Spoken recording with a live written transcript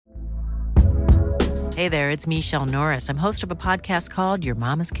Hey there, it's Michelle Norris. I'm host of a podcast called Your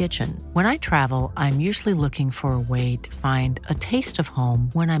Mama's Kitchen. When I travel, I'm usually looking for a way to find a taste of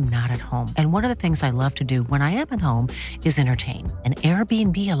home when I'm not at home. And one of the things I love to do when I am at home is entertain. And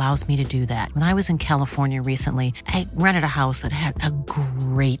Airbnb allows me to do that. When I was in California recently, I rented a house that had a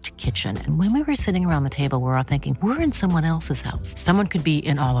great kitchen. And when we were sitting around the table, we were all thinking, we're in someone else's house. Someone could be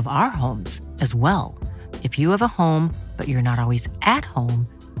in all of our homes as well. If you have a home, but you're not always at home,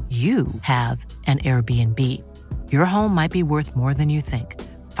 you have an Airbnb. Your home might be worth more than you think.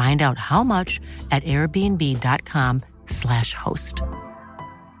 Find out how much at airbnb.com/host.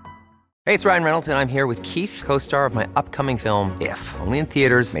 Hey, it's Ryan Reynolds, and I'm here with Keith, co-star of my upcoming film, If, only in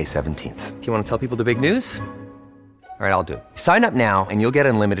theaters May 17th. Do you want to tell people the big news? All right, I'll do it. Sign up now and you'll get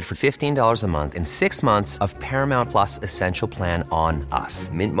unlimited for $15 a month and 6 months of Paramount Plus Essential Plan on us.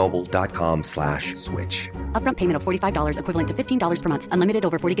 MintMobile.com/switch. Upfront payment of $45 equivalent to $15 per month. Unlimited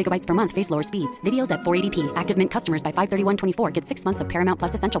over 40 gigabytes per month. Face lower speeds. Videos at 480p. Active Mint customers by 531.24 get 6 months of Paramount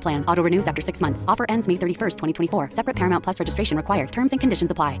Plus Essential Plan. Auto renews after 6 months. Offer ends May 31st, 2024. Separate Paramount Plus registration required. Terms and conditions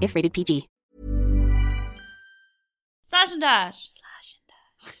apply if rated PG. Slash and Dash.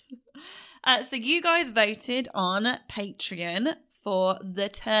 So you guys voted on Patreon for The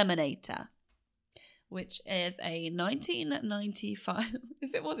Terminator, which is a 1995.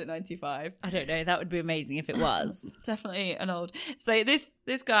 Was it 95? I don't know. That would be amazing if it was. Definitely an old. So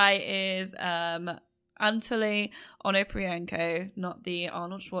this guy is Anatoly Onoprienko, not the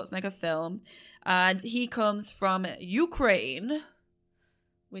Arnold Schwarzenegger film, and he comes from Ukraine,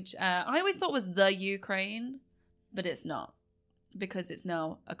 which I always thought was the Ukraine, but it's not, because it's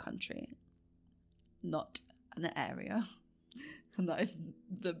now a country, not an area. And that is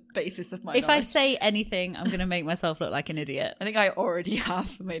the basis of my If knowledge. I say anything, I'm going to make myself look like an idiot. I think I already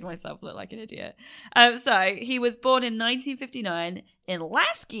have made myself look like an idiot. So he was born in 1959 in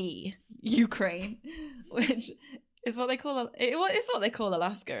Lasky, Ukraine, which is what they call it's what they call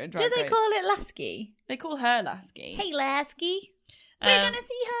Alaska in Drag Do they Race. call it Lasky? They call her Lasky. Hey, Lasky. We're going to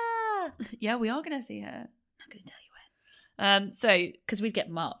see her. Yeah, we are going to see her. I'm going to tell you when. So Because we'd get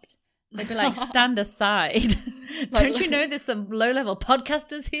mocked. They'd be like, stand aside. Don't you know there's some low-level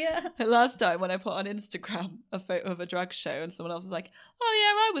podcasters here? last time when I put on Instagram a photo of a drag show and someone else was like, oh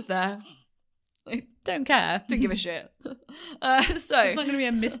yeah, I was there. Like, Don't care. didn't give a shit. So It's not going to be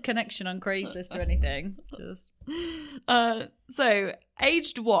a missed connection on Craigslist or anything. Just so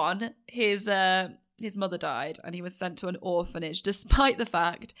aged 1, his mother died and he was sent to an orphanage despite the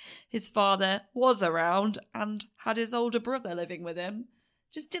fact his father was around and had his older brother living with him.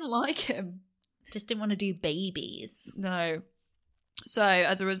 Just didn't like him. Just didn't want to do babies. No. So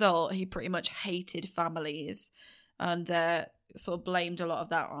as a result, he pretty much hated families and sort of blamed a lot of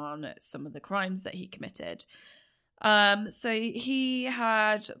that on some of the crimes that he committed. So he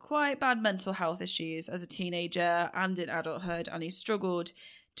had quite bad mental health issues as a teenager and in adulthood, and he struggled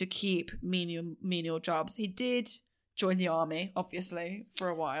to keep menial jobs. He did join the army, obviously, for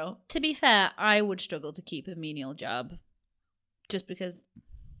a while. To be fair, I would struggle to keep a menial job. Just because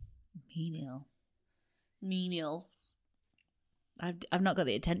menial. I've not got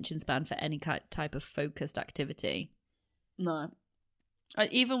the attention span for any type of focused activity. No.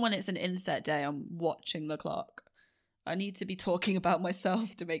 Even when it's an inset day, I'm watching the clock. I need to be talking about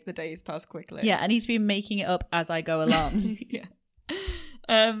myself to make the days pass quickly. Yeah, I need to be making it up as I go along. Yeah.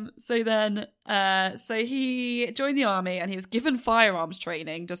 So he joined the army and he was given firearms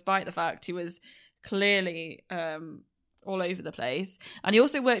training despite the fact he was clearly all over the place. And he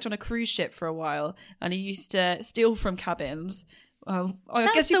also worked on a cruise ship for a while and he used to steal from cabins.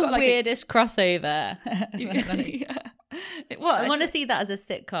 That's the weirdest crossover. Yeah. What? I want to see that as a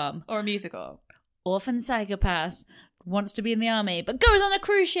sitcom. Or a musical. Orphan psychopath wants to be in the army but goes on a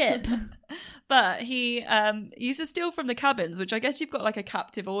cruise ship. But he used to steal from the cabins, which I guess you've got like a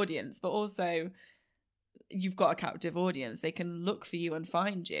captive audience, but also you've got a captive audience. They can look for you and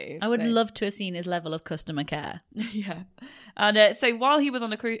find you. I would love to have seen his level of customer care. Yeah. And so while he was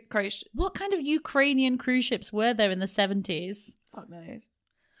on a cruise... What kind of Ukrainian cruise ships were there in the 70s? Fuck knows.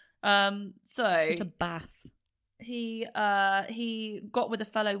 What a bath. He got with a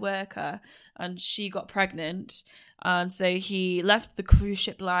fellow worker and she got pregnant, and so he left the cruise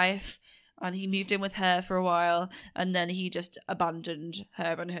ship life and he moved in with her for a while, and then he just abandoned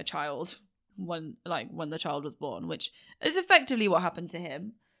her and her child when the child was born, which is effectively what happened to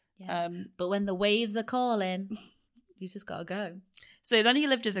him. Yeah. But when the waves are calling, you just gotta go. So then he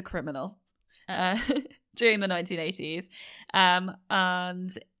lived as a criminal during the 1980s,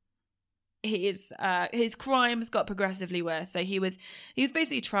 and his crimes got progressively worse. So he was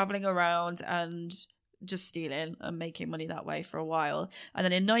basically traveling around and just stealing and making money that way for a while. And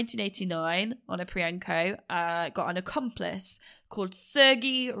then in 1989, Onoprienko got an accomplice called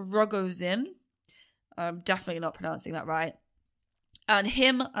Sergei Rogozin. I'm definitely not pronouncing that right. And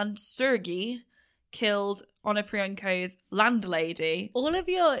him and Sergei killed Onoprienko's landlady. All of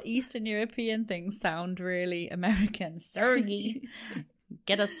your Eastern European things sound really American. Sergei.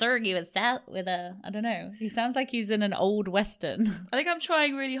 Get a Sergei with a, I don't know. He sounds like he's in an old Western. I think I'm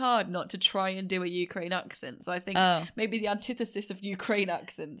trying really hard not to try and do a Ukraine accent. So I think maybe the antithesis of Ukraine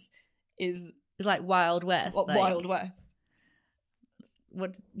accents is... It's like Wild West. Like Wild West.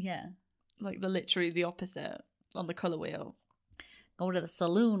 What? Yeah. Like literally the opposite on the colour wheel. Go to the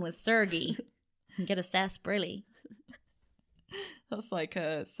saloon with Sergei and get a sarsaparilla. That's like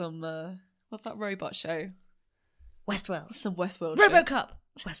some... what's that robot show? Westworld. Some Westworld RoboCop.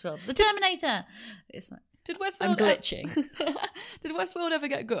 Westworld. The Terminator. It's like, did Westworld... I'm glitching. Did Westworld ever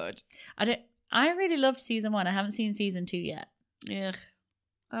get good? I really loved season 1. I haven't seen season 2 yet. Yeah.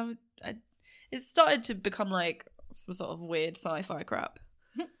 It started to become like some sort of weird sci-fi crap,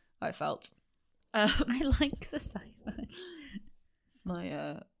 I felt. I like the sci-fi. It's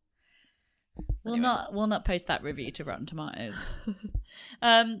my... We'll not post that review to Rotten Tomatoes.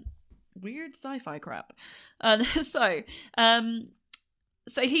 Weird sci-fi crap. And so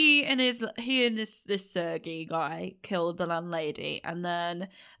he and this Sergei guy killed the landlady, and then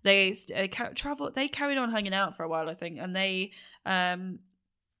they carried on hanging out for a while, I think, and they hadn't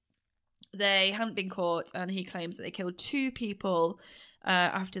been caught, and he claims that they killed 2 people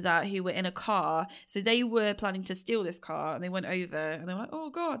after that who were in a car. So they were planning to steal this car, and they went over and they were like, oh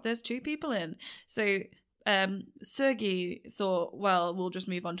god, there's 2 people in. So Sergei thought, well, we'll just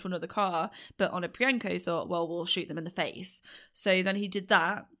move on to another car, but Onoprienko thought, well, we'll shoot them in the face. So then he did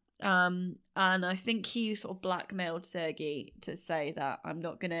that, and I think he sort of blackmailed Sergei to say that I'm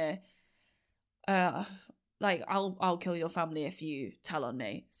not gonna I'll kill your family if you tell on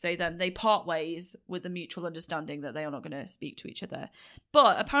me. So then they part ways with the mutual understanding that they are not going to speak to each other.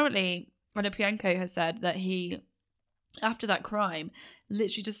 But apparently Onoprienko has said that he, after that crime,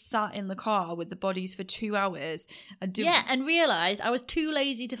 literally just sat in the car with the bodies for 2 hours and realised I was too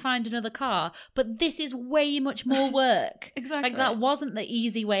lazy to find another car, but this is way much more work. Exactly. Like, that wasn't the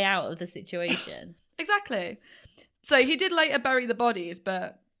easy way out of the situation. Exactly. So he did later bury the bodies,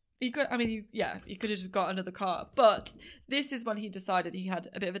 but he could have just got another car. But this is when he decided he had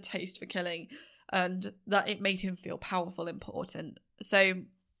a bit of a taste for killing, and that it made him feel powerful, important. So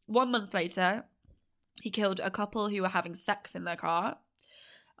 1 month later, he killed a couple who were having sex in their car.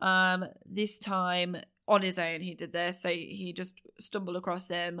 This time on his own he did this. So he just stumbled across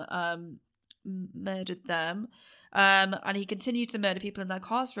them, murdered them. And he continued to murder people in their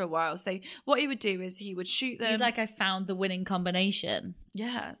cars for a while. So what he would do is he would shoot them. He's like, I found the winning combination.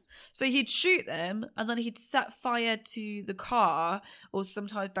 Yeah. So he'd shoot them, and then he'd set fire to the car, or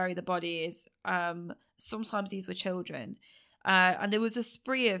sometimes bury the bodies. Sometimes these were children. And there was a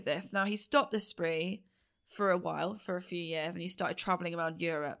spree of this. Now, he stopped the spree for a while, for a few years, and he started traveling around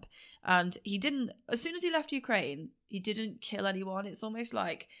Europe. And he didn't, as soon as he left Ukraine, he didn't kill anyone. It's almost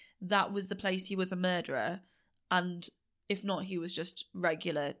like that was the place he was a murderer. And if not, he was just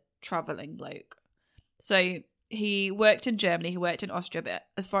regular travelling bloke. So he worked in Germany, he worked in Austria, but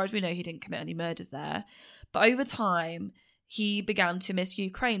as far as we know, he didn't commit any murders there. But over time, he began to miss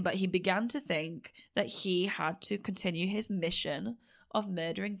Ukraine, but he began to think that he had to continue his mission of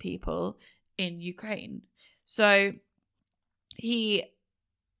murdering people in Ukraine. So he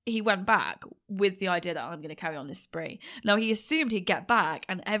went back with the idea that I'm going to carry on this spree. Now, he assumed he'd get back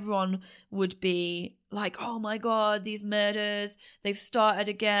and everyone would be like, oh my God, these murders, they've started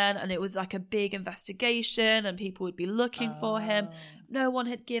again. And it was like a big investigation and people would be looking for him. No one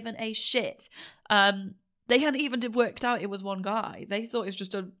had given a shit. They hadn't even worked out it was one guy. They thought it was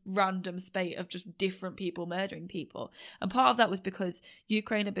just a random spate of just different people murdering people. And part of that was because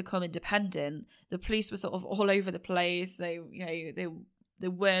Ukraine had become independent. The police were sort of all over the place. They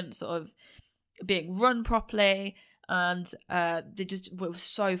weren't sort of being run properly, and they just were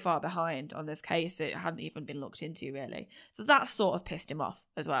so far behind on this case, it hadn't even been looked into, really. So that sort of pissed him off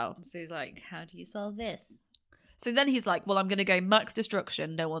as well. So he's like, how do you solve this? So then he's like, well, I'm going to go max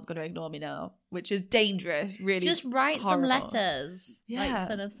destruction. No one's going to ignore me now, which is dangerous, really. Just write horrible. some letters. Yeah. Like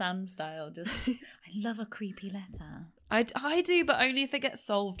Son of Sam style. Just, I love a creepy letter. I do, but only if it gets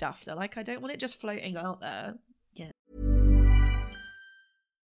solved after. Like, I don't want it just floating out there. Yeah.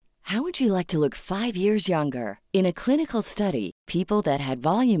 How would you like to look 5 years younger? In a clinical study, people that had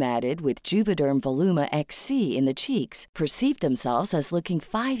volume added with Juvederm Voluma XC in the cheeks perceived themselves as looking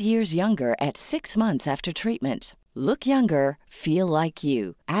 5 years younger at 6 months after treatment. Look younger, feel like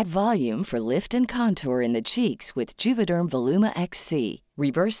you. Add volume for lift and contour in the cheeks with Juvederm Voluma XC.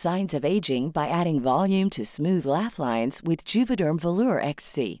 Reverse signs of aging by adding volume to smooth laugh lines with Juvederm Volure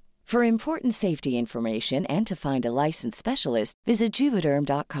XC. For important safety information and to find a licensed specialist, visit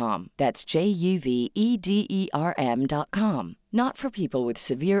Juvederm.com. That's JUVEDERM.com. Not for people with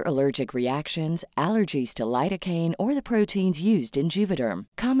severe allergic reactions, allergies to lidocaine, or the proteins used in Juvederm.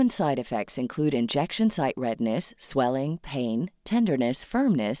 Common side effects include injection site redness, swelling, pain, tenderness,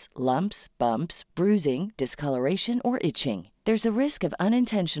 firmness, lumps, bumps, bruising, discoloration, or itching. There's a risk of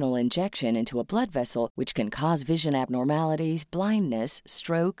unintentional injection into a blood vessel, which can cause vision abnormalities, blindness,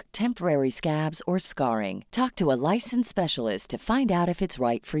 stroke, temporary scabs, or scarring. Talk to a licensed specialist to find out if it's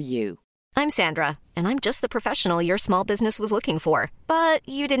right for you. I'm Sandra, and I'm just the professional your small business was looking for. But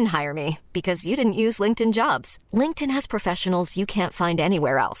you didn't hire me because you didn't use LinkedIn Jobs. LinkedIn has professionals you can't find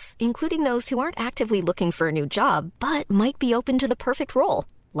anywhere else, including those who aren't actively looking for a new job, but might be open to the perfect role,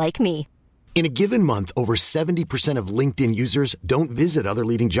 like me. In a given month, over 70% of LinkedIn users don't visit other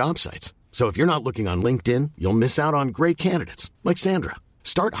leading job sites. So if you're not looking on LinkedIn, you'll miss out on great candidates like Sandra.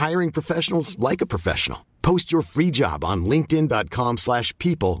 Start hiring professionals like a professional. Post your free job on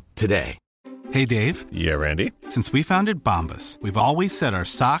linkedin.com/people today. Hey, Dave. Yeah, Randy. Since we founded Bombas, we've always said our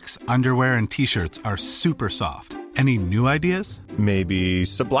socks, underwear, and T-shirts are super soft. Any new ideas? Maybe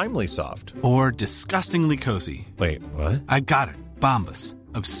sublimely soft. Or disgustingly cozy. Wait, what? I got it. Bombas.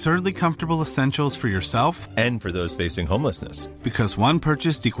 Absurdly comfortable essentials for yourself and for those facing homelessness. Because one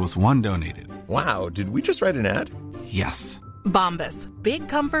purchased equals one donated. Wow, did we just write an ad? Yes. Bombas. Big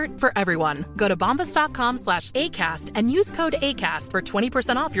comfort for everyone. Go to bombas.com/ACAST and use code ACAST for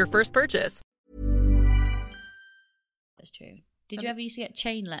 20% off your first purchase. That's true. Did you ever used to get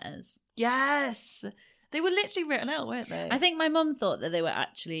chain letters? Yes. They were literally written out, weren't they? I think my mum thought that they were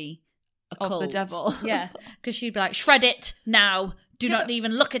actually a of cult. the devil. Yeah, because she'd be like, shred it now. Do not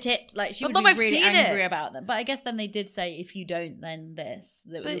even look at it. Like, she would Mum, be I've really seen angry it. about them. But I guess then they did say, if you don't, then this.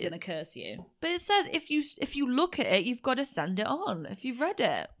 That we were going to curse you. But it says if you look at it, you've got to send it on if you've read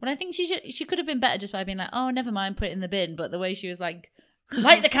it. But I think she could have been better just by being like, oh, never mind, put it in the bin. But the way she was like,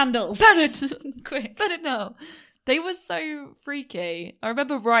 light the candles. Burn it. Quick. Burn it now. They were so freaky. I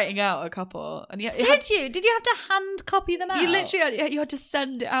remember writing out a couple. And Did you? Did you have to hand copy them out? You literally had to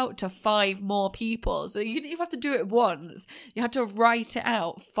send it out to 5 more people. So you didn't even have to do it once. You had to write it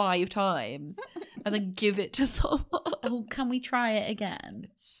out 5 times and then give it to someone. Oh, can we try it again?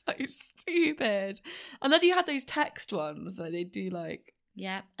 So stupid. And then you had those text ones where they do like...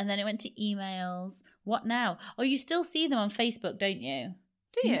 Yeah, and then it went to emails. What now? Oh, you still see them on Facebook, don't you?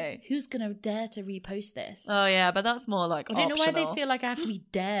 Do you? Who's going to dare to repost this? Oh, yeah, but that's more like I don't know why optional. they feel like I have to be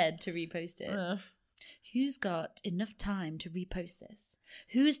dared to repost it. Who's got enough time to repost this?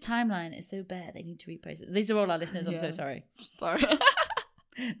 Whose timeline is so bare they need to repost it? These are all our listeners. I'm so sorry. Sorry.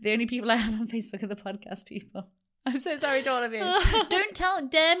 The only people I have on Facebook are the podcast people. I'm so sorry to all of you.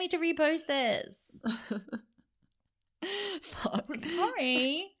 Don't dare me to repost this. Fuck.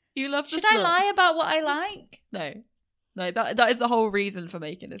 Sorry. You love the Should I lie about what I like? No, that is the whole reason for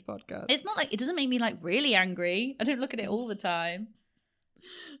making this podcast. It's not like, it doesn't make me like really angry. I don't look at it all the time.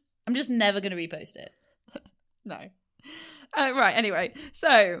 I'm just never going to repost it. No. Right, anyway.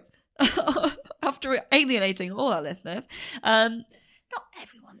 So, after alienating all our listeners, not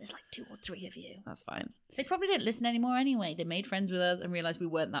everyone, there's like 2 or 3 of you. That's fine. They probably didn't listen anymore anyway. They made friends with us and realised we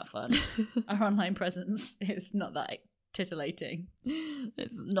weren't that fun. Our online presence is not that titillating.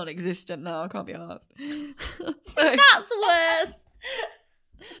 It's non-existent now. I can't be arsed. So, that's worse.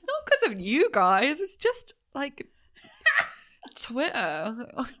 Not because of you guys. It's just like Twitter.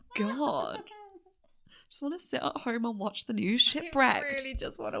 Oh God. Just want to sit at home and watch the news. Shipwrecked. I really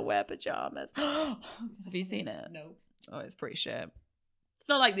just want to wear pajamas. Have you seen it? No. Oh, it's pretty shit. It's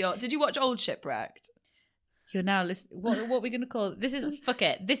not like the old... Did you watch old Shipwrecked? You're now listening. What are we going to call it? This is... Fuck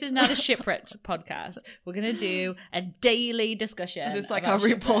it. This is now the Shipwrecked podcast. We're going to do a daily discussion. It's like our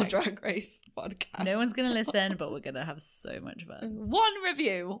RuPaul Drag Race podcast. No one's going to listen, but we're going to have so much fun. 1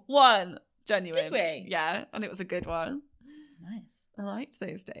 review. 1. Genuine. Did we? Yeah, and it was a good one. Nice. I liked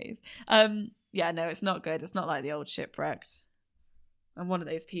those days. Yeah, no, it's not good. It's not like the old Shipwrecked. I'm one of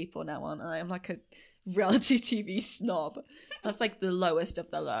those people now, aren't I? I'm like a reality TV snob. That's like the lowest of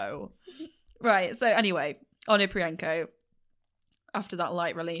the low. Right, so anyway, Onuprienko, after that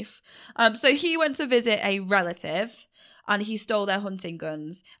light relief. So he went to visit a relative and he stole their hunting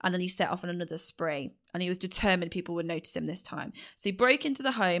guns and then he set off on another spree. And he was determined people would notice him this time. So he broke into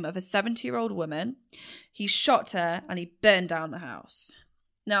the home of a 70-year-old woman. He shot her and he burned down the house.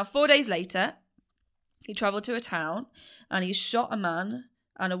 Now, 4 days later, he travelled to a town and he shot a man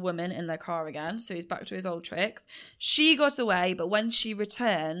and a woman in their car again. So he's back to his old tricks. She got away, but when she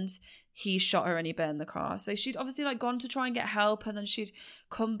returned, he shot her and he burned the car. So she'd obviously like gone to try and get help, and then she'd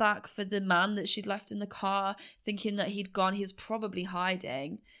come back for the man that she'd left in the car, thinking that he'd gone. He was probably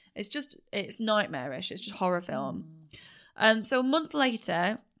hiding. It's nightmarish. It's just horror film. So a month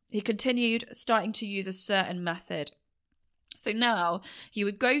later, he continued starting to use a certain method. So now he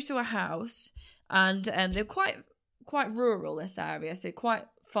would go to a house, and they're quite rural, this area, so quite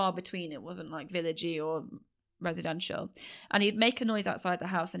far between. It wasn't like villagey or residential. And he'd make a noise outside the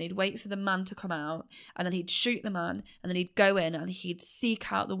house, and he'd wait for the man to come out, and then he'd shoot the man, and then he'd go in and he'd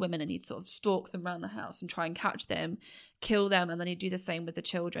seek out the women, and he'd sort of stalk them around the house and try and catch them, kill them, and then he'd do the same with the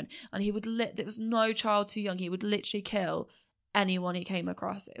children. And he would there was no child too young. He would literally kill anyone he came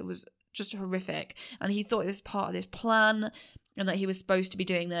across. It was just horrific. And he thought it was part of this plan, and that he was supposed to be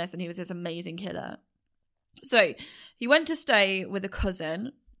doing this, and he was this amazing killer. So he went to stay with a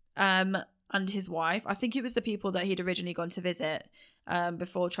cousin and his wife. I think it was the people that he'd originally gone to visit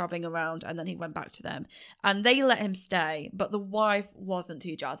before travelling around, and then he went back to them. And they let him stay, but the wife wasn't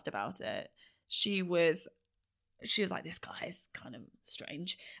too jazzed about it. She was like, this guy is kind of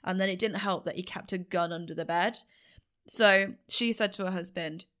strange. And then it didn't help that he kept a gun under the bed. So she said to her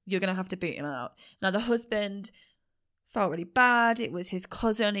husband, you're going to have to boot him out. Now the husband felt really bad. It was his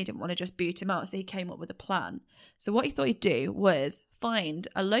cousin. He didn't want to just boot him out, so he came up with a plan. So what he thought he'd do was find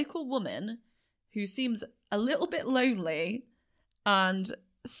a local woman who seems a little bit lonely and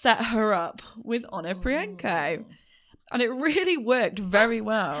set her up with Anna Prienko. And it really worked very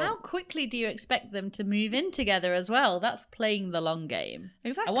well. How quickly do you expect them to move in together as well? That's playing the long game.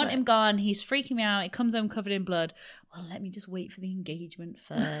 Exactly. I want him gone. He's freaking me out. He comes home covered in blood. Well, let me just wait for the engagement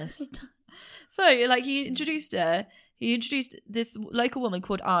first. So, like, he introduced this local woman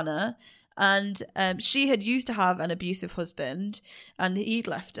called Anna, and she had used to have an abusive husband, and he'd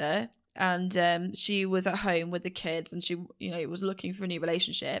left her, and she was at home with the kids, and she, was looking for a new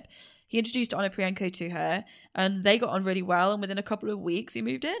relationship. He introduced Anna Prienko to her, and they got on really well, and within a couple of weeks, he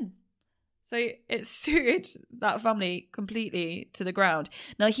moved in. So it suited that family completely to the ground.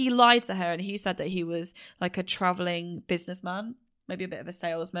 Now, he lied to her, and he said that he was like a traveling businessman, maybe a bit of a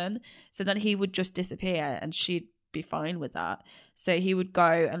salesman. So then he would just disappear, and she'd be fine with that. So he would go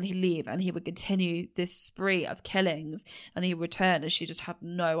and he'd leave, and he would continue this spree of killings, and he'd return, and she just had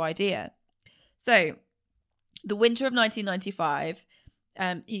no idea. So the winter of 1995,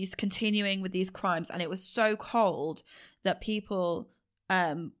 he's continuing with these crimes, and it was so cold that people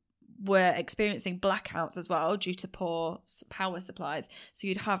were experiencing blackouts as well due to poor power supplies. So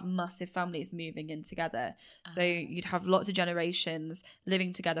you'd have massive families moving in together. So you'd have lots of generations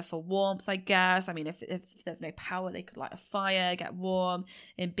living together for warmth, I guess. I mean, if there's no power, they could light a fire, get warm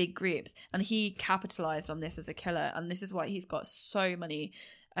in big groups. And he capitalized on this as a killer. And this is why he's got so many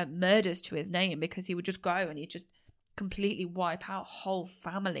murders to his name, because he would just go and he'd just completely wipe out whole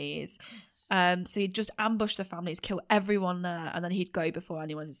families. So he'd just ambush the families, kill everyone there, and then he'd go before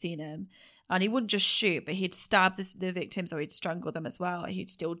anyone had seen him. And he wouldn't just shoot, but he'd stab the victims, or he'd strangle them as well.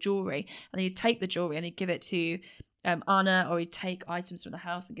 He'd steal jewelry, and he'd take the jewelry and he'd give it to Anna, or he'd take items from the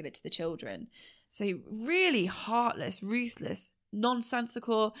house and give it to the children. So really heartless, ruthless,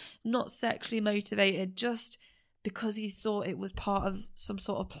 nonsensical, not sexually motivated, just because he thought it was part of some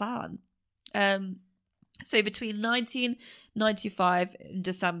sort of plan. So between 1995 in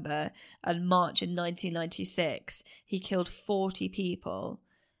December and March in 1996, he killed 40 people.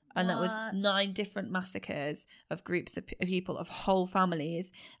 And that was 9 different massacres of groups of people, of whole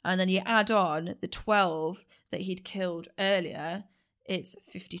families. And then you add on the 12 that he'd killed earlier, it's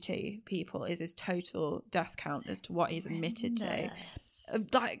 52 people is his total death count as to what he's admitted to.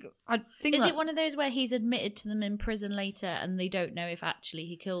 I think Is it one of those where he's admitted to them in prison later and they don't know if actually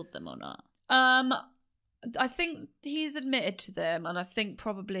he killed them or not? I think he's admitted to them, and I think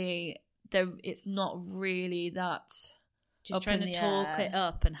probably it's not really that. Just trying to talk it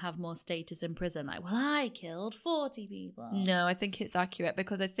up and have more status in prison. Like, well, I killed 40 people. No, I think it's accurate,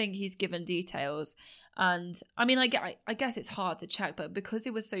 because I think he's given details. And I mean, I guess it's hard to check, but because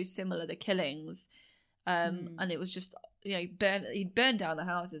it was so similar, the killings, and it was just, he'd burn down the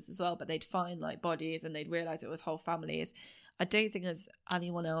houses as well, but they'd find like bodies and they'd realise it was whole families. I don't think there's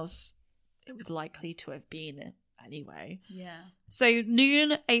anyone else it was likely to have been anyway. Yeah. So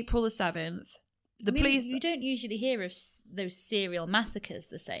noon, April the 7th, police... You don't usually hear of those serial massacres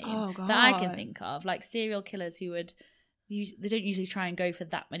the same that I can think of. Like serial killers who they don't usually try and go for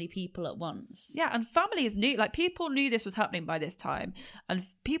that many people at once. Yeah, and families knew, like people knew this was happening by this time, and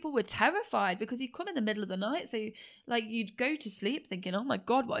people were terrified because he'd come in the middle of the night. So like you'd go to sleep thinking, oh my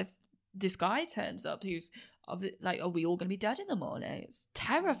God, what if this guy turns up who's of like, are we all going to be dead in the morning? It's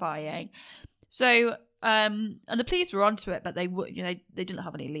terrifying. So, and the police were onto it, but they didn't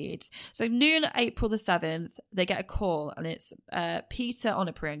have any leads. So noon, April the 7th, they get a call, and it's Peter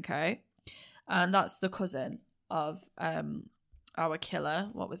Onoprienko, and that's the cousin of our killer.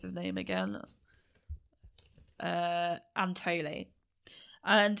 What was his name again? Anatoly.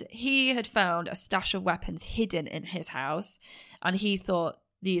 And he had found a stash of weapons hidden in his house, and he thought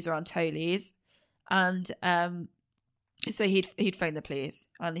these are Anatoly's. And so he'd phoned the police,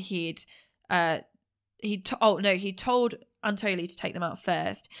 and he told Anatoly to take them out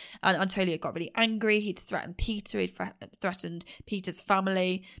first. And Anatoly got really angry. He'd threatened Peter. He'd threatened Peter's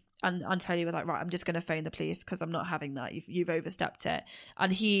family. And Anatoly was like, right, I'm just going to phone the police because I'm not having that. You've overstepped it.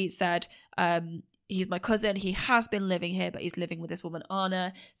 And he said, he's my cousin. He has been living here, but he's living with this woman,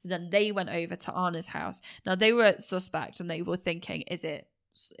 Anna. So then they went over to Anna's house. Now, they were suspect, and they were thinking, is it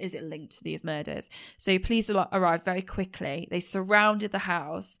linked to these murders? So police arrived very quickly. They surrounded the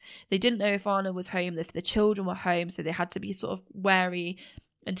house. They didn't know if Anna was home, if the children were home, so they had to be sort of wary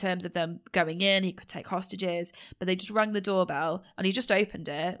in terms of them going in. He could take hostages, but they just rang the doorbell, and he just opened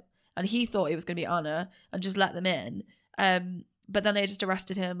it, and he thought it was going to be Anna, and just let them in. But then they just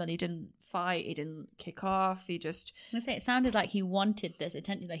arrested him, and he didn't fight, he didn't kick off, he just... I was gonna say, it sounded like he wanted this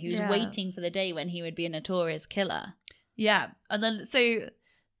attention, like he was waiting for the day when he would be a notorious killer. Yeah, and then so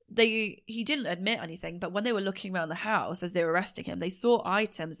he didn't admit anything, but when they were looking around the house as they were arresting him, they saw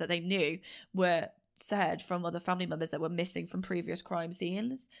items that they knew were said from other family members that were missing from previous crime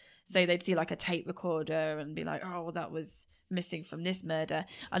scenes. So they'd see like a tape recorder and be like, oh, well, that was missing from this murder.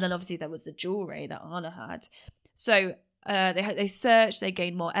 And then obviously there was the jewelry that Anna had. So they searched, they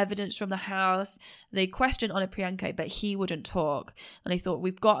gained more evidence from the house. They questioned Onoprienko, but he wouldn't talk. And they thought,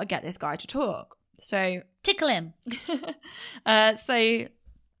 we've got to get this guy to talk. So tickle him. So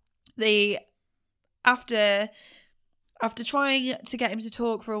they, after trying to get him to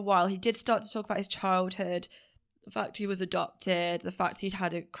talk for a while, he did start to talk about his childhood, the fact he was adopted, the fact he'd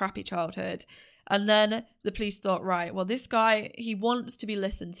had a crappy childhood. And then the police thought, right, well, this guy, he wants to be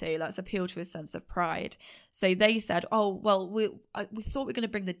listened to. Let's appeal to his sense of pride. So they said, oh, well, we thought we were going to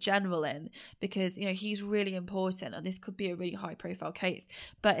bring the general in because, you know, he's really important and this could be a really high profile case.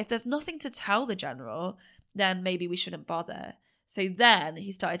 But if there's nothing to tell the general, then maybe we shouldn't bother. So then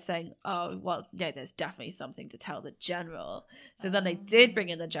he started saying, oh, well, no, there's definitely something to tell the general. So then they did bring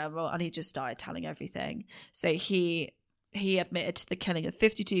in the general and he just started telling everything. So he admitted to the killing of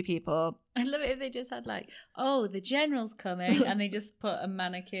 52 people. I love it if they just had like, oh, the general's coming, and they just put a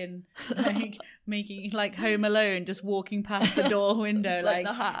mannequin like making like Home Alone, just walking past the door window like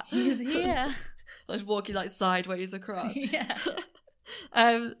the hat. He's here. Like walking like sideways across. Yeah.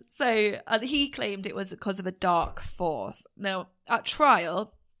 So he claimed it was because of a dark force. Now, at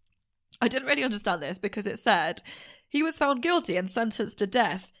trial, I didn't really understand this because it said he was found guilty and sentenced to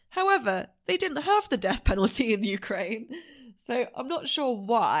death. However, they didn't have the death penalty in Ukraine. So I'm not sure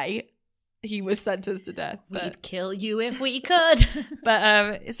why he was sentenced to death. We'd kill you if we could.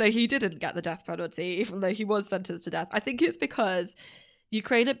 But so he didn't get the death penalty, even though he was sentenced to death. I think it's because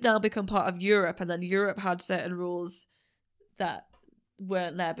Ukraine had now become part of Europe, and then Europe had certain rules that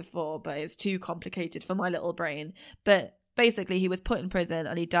weren't there before, but it's too complicated for my little brain. But basically, he was put in prison,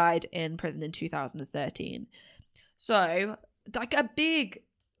 and he died in prison in 2013. So, like a big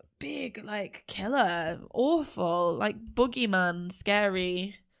like killer, awful, like boogeyman,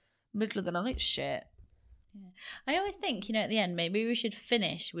 scary, middle of the night shit. Yeah. I always think, you know, at the end, maybe we should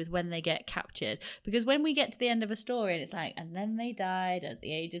finish with when they get captured, because when we get to the end of a story and it's like, and then they died at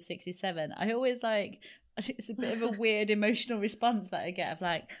the age of 67, I always like, it's a bit of a weird emotional response that I get of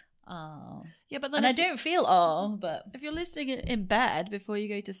like, oh. Yeah, but then and I don't feel oh, but if you're listening in bed before you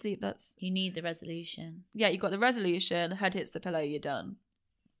go to sleep, that's... You need the resolution. Yeah, you got the resolution, head hits the pillow, you're done.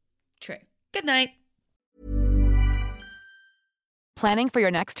 True. Good night. Planning for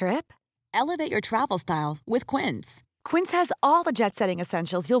your next trip? Elevate your travel style with Quince. Quince has all the jet-setting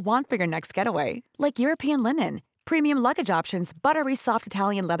essentials you'll want for your next getaway, like European linen, premium luggage options, buttery soft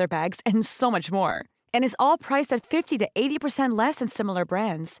Italian leather bags, and so much more. And is all priced at 50 to 80% less than similar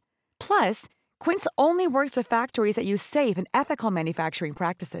brands. Plus, Quince only works with factories that use safe and ethical manufacturing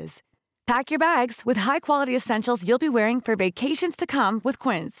practices. Pack your bags with high-quality essentials you'll be wearing for vacations to come with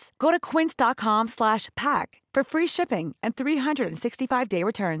Quince. Go to quince.com/pack for free shipping and 365-day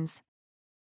returns.